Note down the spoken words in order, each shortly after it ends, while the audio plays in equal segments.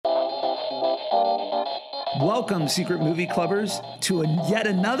Welcome, Secret Movie Clubbers, to yet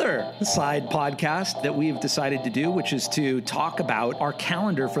another side podcast that we've decided to do, which is to talk about our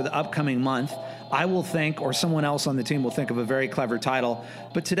calendar for the upcoming month. I will think, or someone else on the team will think of a very clever title.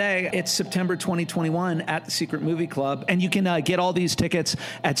 But today, it's September 2021 at the Secret Movie Club. And you can get all these tickets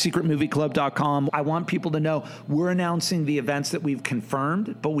at secretmovieclub.com. I want people to know we're announcing the events that we've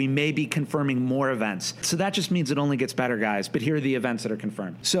confirmed, but we may be confirming more events. So that just means it only gets better, guys. But here are the events that are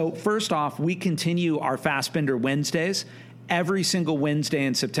confirmed. So first off, we continue our Fassbender Wednesdays. Every single Wednesday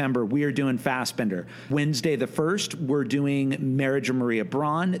in September, we are doing Fassbender. Wednesday the 1st, we're doing Marriage of Maria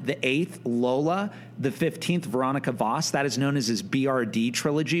Braun. The 8th, Lola. The 15th, Veronica Voss. That is known as his BRD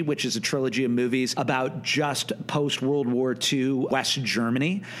trilogy, which is a trilogy of movies about just post-World War II West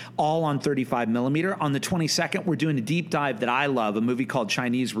Germany, all on 35 millimeter. On the 22nd, we're doing a deep dive that I love, a movie called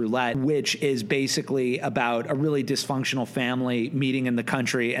Chinese Roulette, which is basically about a really dysfunctional family meeting in the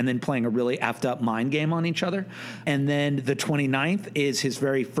country and then playing a really effed up mind game on each other. And then the 29th is his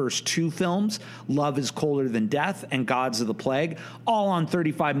very first two films, Love is Colder Than Death and Gods of the Plague, all on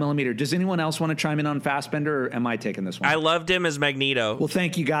 35 millimeter. Does anyone else want to chime in on Fassbender, or am I taking this one? I loved him as Magneto. Well,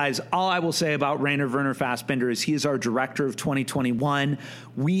 thank you, guys. All I will say about Rainer Werner Fassbender is he is our director of 2021.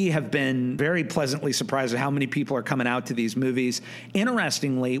 We have been very pleasantly surprised at how many people are coming out to these movies.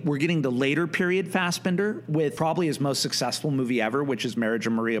 Interestingly, we're getting the later period Fassbender with probably his most successful movie ever, which is Marriage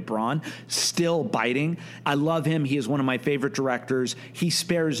of Maria Braun, still biting. I love him. He is one of my favorite directors. He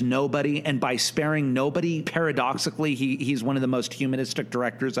spares nobody, and by sparing nobody, paradoxically, he's one of the most humanistic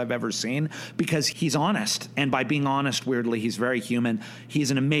directors I've ever seen because he's honest, and by being honest, weirdly, he's very human. He's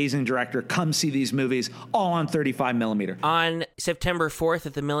an amazing director. Come see these movies, all on 35 millimeter. On September 4th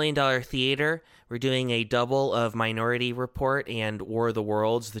at the $1 Million Theater, we're doing a double of Minority Report and War of the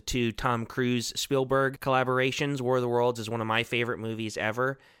Worlds, the two Tom Cruise Spielberg collaborations. War of the Worlds is one of my favorite movies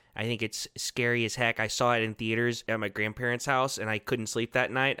ever. I think it's scary as heck. I saw it in theaters at my grandparents' house, and I couldn't sleep that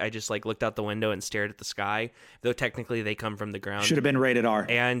night. I just looked out the window and stared at the sky, though technically they come from the ground. Should have been rated R.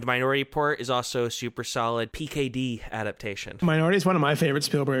 And Minority Report is also a super solid PKD adaptation. Minority is one of my favorite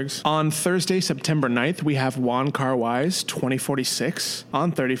Spielbergs. On Thursday, September 9th, we have Wong Kar-wai's 2046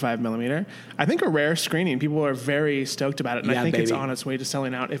 on 35 millimeter. I think a rare screening. People are very stoked about it, and I think it's on its way to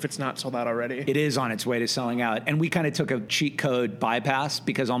selling out if it's not sold out already. It is on its way to selling out, and we kind of took a cheat code bypass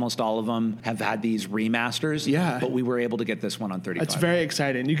because almost all of them have had these remasters. Yeah. But we were able to get this one on 35. It's very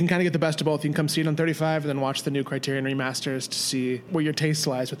exciting. You can kind of get the best of both. You can come see it on 35 and then watch the new Criterion remasters to see where your taste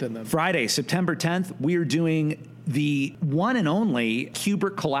lies within them. Friday, September 10th, we are doing the one and only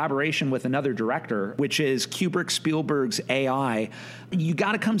Kubrick collaboration with another director, which is Kubrick Spielberg's AI. You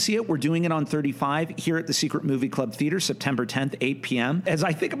got to come see it. We're doing it on 35 here at the Secret Movie Club Theater, September 10th, 8 p.m. As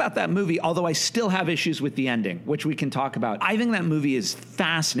I think about that movie, although I still have issues with the ending, which we can talk about, I think that movie is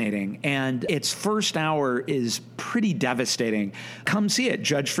fascinating, and its first hour is pretty devastating. Come see it.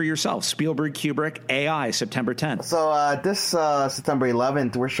 Judge for yourself. Spielberg, Kubrick, AI, September 10th. So this September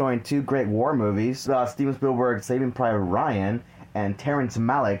 11th, we're showing two great war movies. Steven Spielberg's Saving Private Ryan and Terrence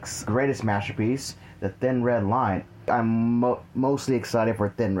Malick's greatest masterpiece, The Thin Red Line. I'm mostly excited for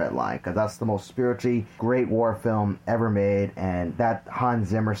Thin Red Line because that's the most spiritually great war film ever made, and that Hans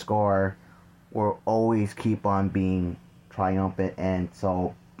Zimmer score will always keep on being triumphant and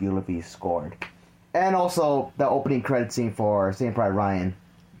so beautifully scored. And also the opening credit scene for Saving Private Ryan.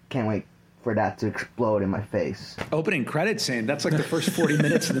 Can't wait for that to explode in my face. Opening credit scene, that's like the first 40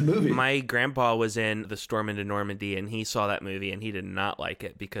 minutes of the movie. My grandpa was in The Storm into Normandy, and he saw that movie, and he did not like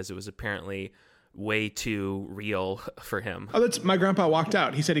it because it was apparently way too real for him. Oh, my grandpa walked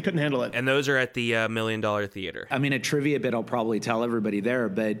out. He said he couldn't handle it. And those are at the $1 Million Theater. I mean, a trivia bit I'll probably tell everybody there,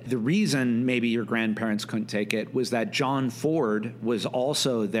 but the reason maybe your grandparents couldn't take it was that John Ford was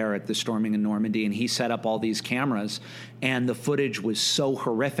also there at the storming in Normandy, and he set up all these cameras, and the footage was so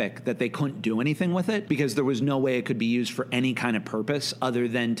horrific that they couldn't do anything with it because there was no way it could be used for any kind of purpose other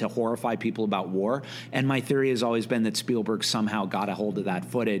than to horrify people about war. And my theory has always been that Spielberg somehow got a hold of that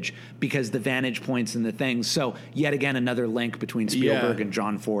footage because the vantage points and the things. So yet again, another link between Spielberg and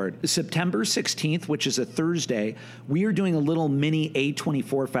John Ford. September 16th, which is a Thursday, we are doing a little mini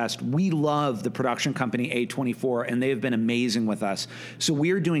A24 Fest. We love the production company A24, and they have been amazing with us. So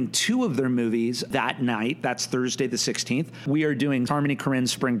we are doing two of their movies that night. That's Thursday the 16th. We are doing Harmony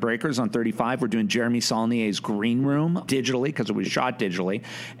Korine's Spring Breakers on 35. We're doing Jeremy Saulnier's Green Room digitally because it was shot digitally.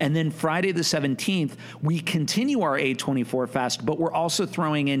 And then Friday the 17th, we continue our A24 Fest, but we're also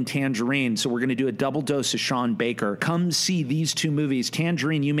throwing in Tangerine. So we're going to do a double dose of Sean Baker. Come see these two movies.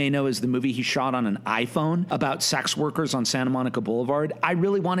 Tangerine, you may know, is the movie he shot on an iPhone about sex workers on Santa Monica Boulevard. I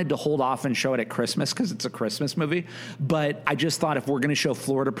really wanted to hold off and show it at Christmas because it's a Christmas movie, but I just thought if we're going to show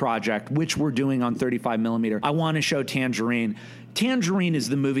Florida Project, which we're doing on 35 millimeter, I want to show Tangerine. Tangerine is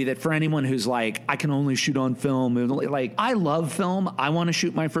the movie that for anyone who's like, I can only shoot on film, like, I love film. I want to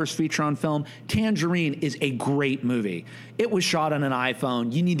shoot my first feature on film. Tangerine is a great movie. It was shot on an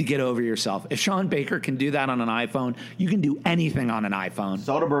iPhone. You need to get over yourself. If Sean Baker can do that on an iPhone, you can do anything on an iPhone.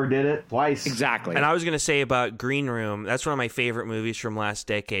 Soderbergh did it twice. Exactly. And I was going to say about Green Room, that's one of my favorite movies from last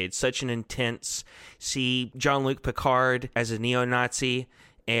decade. Such an intense, see Jean-Luc Picard as a neo-Nazi,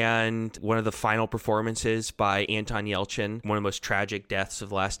 and one of the final performances by Anton Yelchin, one of the most tragic deaths of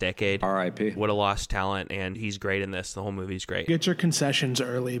the last decade. R.I.P. What a lost talent, and he's great in this. The whole movie's great. Get your concessions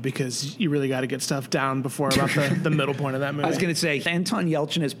early because you really got to get stuff down before about the middle point of that movie. I was going to say, Anton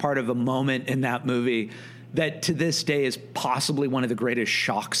Yelchin is part of a moment in that movie that to this day is possibly one of the greatest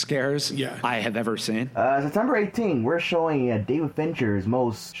shock scares I have ever seen. September 18, we're showing David Fincher's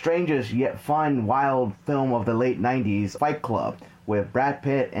most strangest yet fun, wild film of the late 90s, Fight Club, with Brad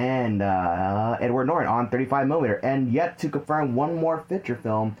Pitt and Edward Norton on 35mm, and yet to confirm one more Fincher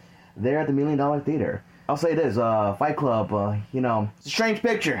film there at the $1 Million Theater. I'll say this, Fight Club, it's a strange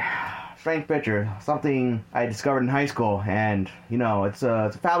picture. Something I discovered in high school, and it's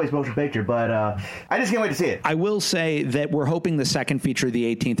a fabulous motion picture, but I just can't wait to see it. I will say that we're hoping the second feature,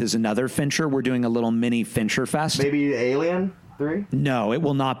 the 18th, is another Fincher. We're doing a little mini Fincher fest. Maybe Alien 3? No, it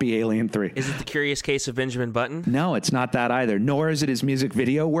will not be Alien 3. Is it The Curious Case of Benjamin Button? No, it's not that either. Nor is it his music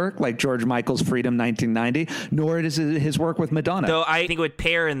video work like George Michael's Freedom 1990, nor is it his work with Madonna. Though I think it would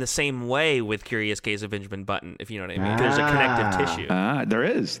pair in the same way with Curious Case of Benjamin Button, if you know what I mean. There's a connective tissue. There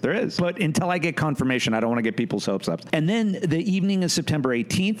is. But until I get confirmation, I don't want to get people's hopes up. And then the evening of September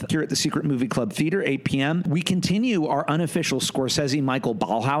 18th, here at the Secret Movie Club Theater, 8 p.m., we continue our unofficial Scorsese Michael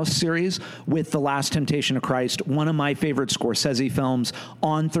Ballhaus series with The Last Temptation of Christ, one of my favorite Scorsese films,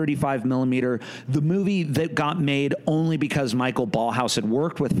 on 35mm, the movie that got made only because Michael Ballhaus had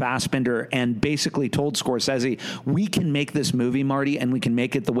worked with Fassbinder and basically told Scorsese, we can make this movie, Marty, and we can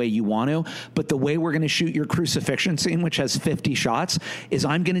make it the way you want to, but the way we're going to shoot your crucifixion scene, which has 50 shots, is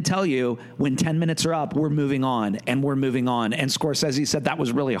I'm going to tell you when 10 minutes are up, we're moving on. And Scorsese said that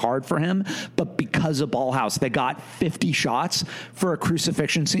was really hard for him, but because of Ballhaus, they got 50 shots for a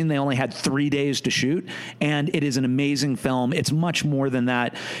crucifixion scene. They only had 3 days to shoot, and it is an amazing film. It's much more than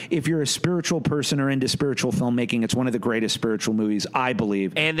that. If you're a spiritual person or into spiritual filmmaking, it's one of the greatest spiritual movies, I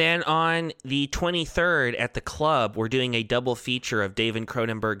believe. And then on the 23rd at the club, we're doing a double feature of David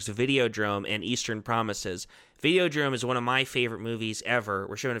Cronenberg's Videodrome and Eastern Promises. Videodrome is one of my favorite movies ever.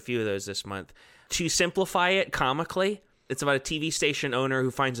 We're showing a few of those this month. To simplify it comically, it's about a TV station owner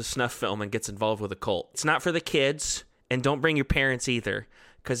who finds a snuff film and gets involved with a cult. It's not for the kids, and don't bring your parents either,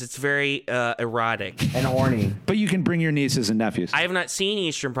 because it's very erotic. And horny. But you can bring your nieces and nephews. I have not seen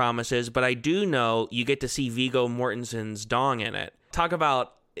Eastern Promises, but I do know you get to see Viggo Mortensen's dong in it. Talk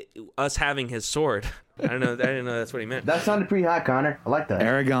about us having his sword. I didn't know that's what he meant. That sounded pretty hot, Connor. I like that.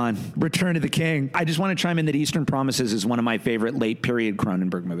 Aragon, Return of the King. I just want to chime in that Eastern Promises is one of my favorite late period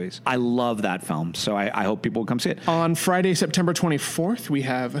Cronenberg movies. I love that film, so I hope people will come see it. On Friday, September 24th, we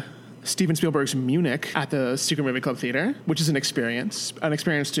have Steven Spielberg's Munich at the Secret Movie Club Theater, which is an experience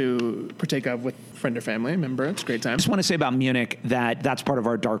to partake of with friend or family member. It's a great time. I just want to say about Munich that's part of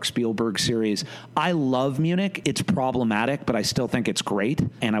our Dark Spielberg series. I love Munich. It's problematic, but I still think it's great,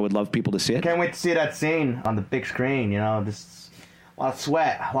 and I would love people to see it. Can't wait to see that scene on the big screen, just a lot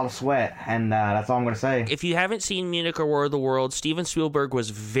of sweat, and that's all I'm going to say. If you haven't seen Munich or War of the Worlds, Steven Spielberg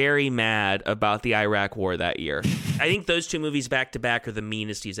was very mad about the Iraq War that year. I think those two movies back to back are the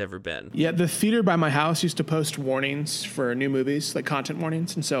meanest he's ever been. Yeah, the theater by my house used to post warnings for new movies, like content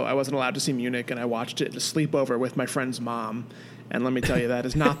warnings, and so I wasn't allowed to see Munich, and I watched it at a sleepover with my friend's mom. And let me tell you, that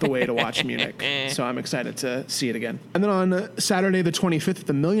is not the way to watch Munich. So I'm excited to see it again. And then on Saturday the 25th at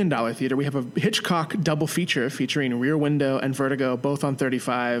the $1 Million Theater, we have a Hitchcock double feature featuring Rear Window and Vertigo, both on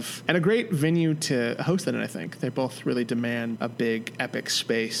 35. And a great venue to host it in, I think. They both really demand a big, epic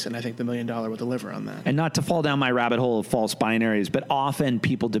space, and I think the $1 Million will deliver on that. And not to fall down my rabbit hole of false binaries, but often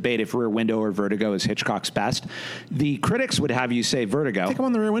people debate if Rear Window or Vertigo is Hitchcock's best. The critics would have you say Vertigo. I think I'm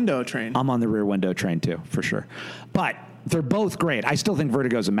on the Rear Window train. I'm on the Rear Window train, too, for sure. But They're both great. I still think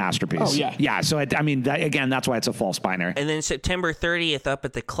Vertigo's a masterpiece. Oh, yeah. Yeah, so I mean, again, that's why it's a false binary. And then September 30th up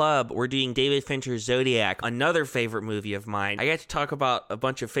at the club, we're doing David Fincher's Zodiac, another favorite movie of mine. I got to talk about a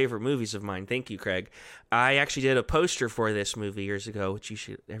bunch of favorite movies of mine. Thank you, Craig. I actually did a poster for this movie years ago, which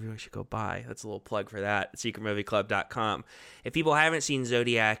everyone should go buy. That's a little plug for that, secretmovieclub.com. If people haven't seen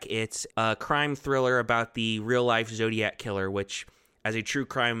Zodiac, it's a crime thriller about the real-life Zodiac killer, which, as a true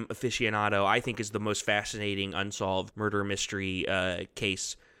crime aficionado, I think is the most fascinating unsolved murder mystery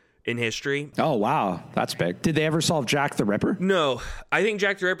case in history. Oh, wow. That's big. Did they ever solve Jack the Ripper? No. I think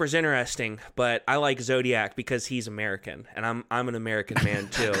Jack the Ripper's interesting, but I like Zodiac because he's American, and I'm an American man,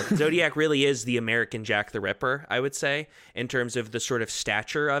 too. Zodiac really is the American Jack the Ripper, I would say, in terms of the sort of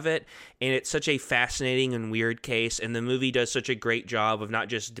stature of it, and it's such a fascinating and weird case, and the movie does such a great job of not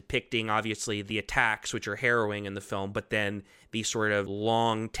just depicting, obviously, the attacks, which are harrowing in the film, but then the sort of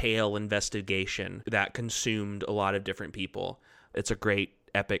long tail investigation that consumed a lot of different people. It's a great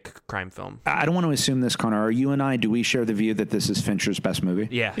epic crime film. I don't want to assume this, Connor. Are you and I, do we share the view that this is Fincher's best movie?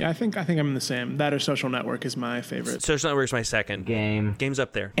 Yeah. Yeah, I think I'm in the same. That or Social Network is my favorite. Social Network's my second. Game's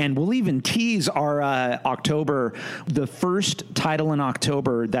up there. And we'll even tease our October, the first title in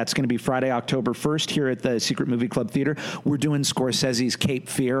October, that's going to be Friday, October 1st here at the Secret Movie Club Theater. We're doing Scorsese's Cape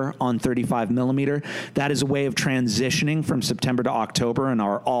Fear on 35 millimeter. That is a way of transitioning from September to October and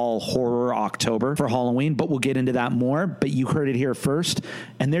our all horror October for Halloween, but we'll get into that more. But you heard it here first.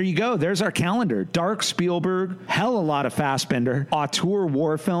 And there you go. There's our calendar. Dark Spielberg, hell a lot of Fassbender, auteur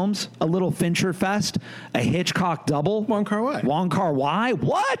war films, a little Fincher fest, a Hitchcock double. Wong Kar-wai. Wong Kar-wai?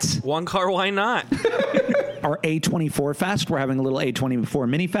 What? Wong Kar-wai not? Our A24 fest. We're having a little A24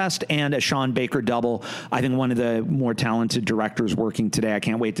 mini fest and a Sean Baker double. I think one of the more talented directors working today. I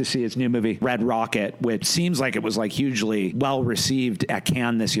can't wait to see his new movie, Red Rocket, which seems like it was like hugely well received at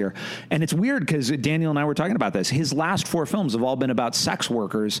Cannes this year. And it's weird because Daniel and I were talking about this. His last 4 films have all been about sex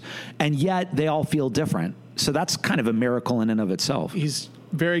workers, and yet they all feel different. So that's kind of a miracle in and of itself. He's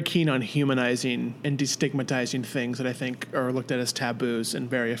very keen on humanizing and destigmatizing things that I think are looked at as taboos in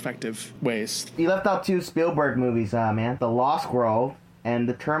very effective ways. You left out 2 Spielberg movies, man. The Lost World and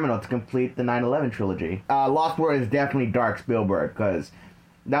The Terminal to complete the 9/11 trilogy. Lost World is definitely dark Spielberg because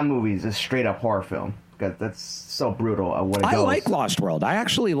that movie is a straight-up horror film. Because that's so brutal at what it goes. I like Lost World. I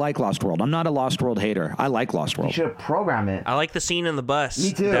actually like Lost World. I'm not a Lost World hater. I like Lost World. You should program it. I like the scene in the bus.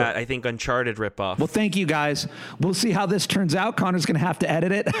 Me too. That I think Uncharted ripoff. Well, thank you, guys. We'll see how this turns out. Connor's going to have to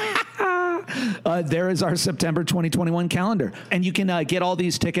edit it. There is our September 2021 calendar. And you can get all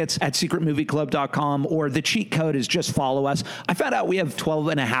these tickets at secretmovieclub.com, or the cheat code is just follow us. I found out we have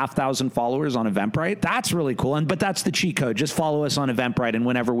 12,500 followers on Eventbrite. That's really cool. But that's the cheat code. Just follow us on Eventbrite, and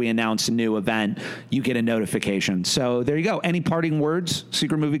whenever we announce a new event, you get a notification. So there you go. Any parting words,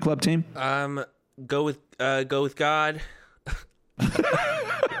 Secret Movie Club team? Go with God.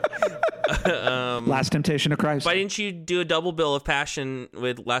 Last Temptation of Christ. Why didn't you do a double bill of Passion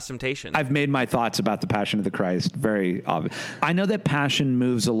with Last Temptation? I've made my thoughts about the Passion of the Christ very obvious. I know that Passion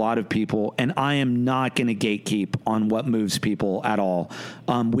moves a lot of people, and I am not going to gatekeep on what moves people at all.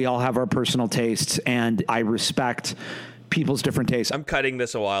 We all have our personal tastes, and I respect people's different tastes. I'm cutting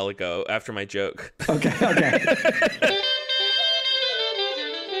this a while ago after my joke. Okay.